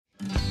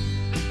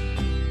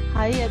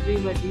Hi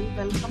everybody,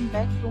 welcome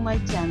back to my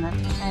channel,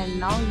 and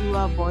now you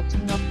are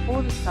watching a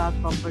 4-star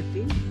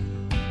property.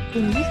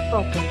 In this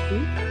property,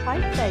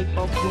 5 type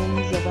of room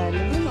is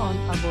available on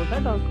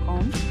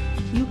agoda.com.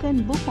 You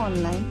can book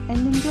online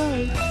and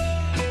enjoy it.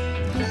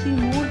 To see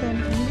more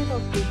than 100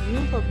 of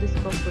reviews of this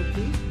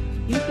property,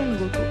 you can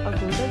go to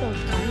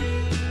agoda.com.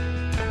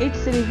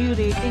 Its review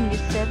rating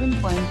is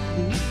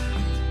 7.3.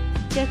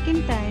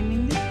 Check-in time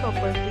in this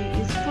property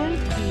is 12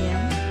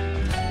 p.m.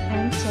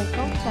 and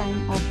check-out time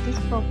of this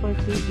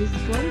property is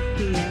 12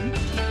 p.m.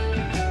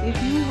 If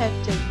you have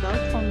checked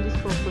out from this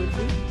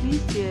property,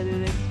 please share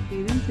your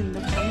experience in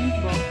the comment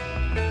box.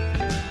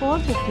 For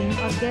booking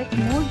or get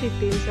more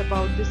details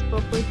about this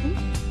property,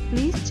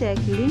 please check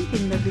link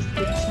in the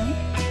description.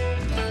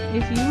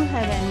 If you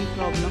have any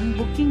problem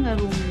booking a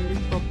room in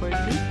this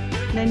property,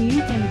 then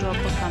you can drop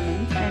a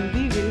comment and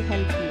we will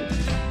help you.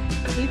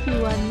 If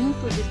you are new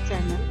to this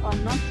channel or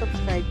not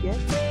subscribed yet,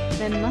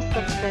 then must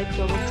subscribe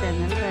to our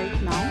channel right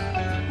now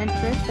and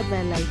press the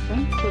bell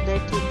icon so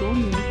that you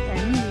don't miss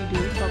any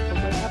videos of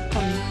our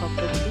upcoming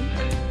property.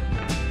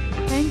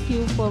 Thank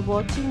you for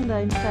watching the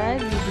entire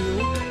video.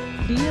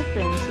 Dear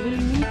friends,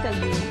 we'll meet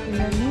again in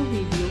a new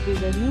video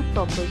with a new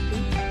property.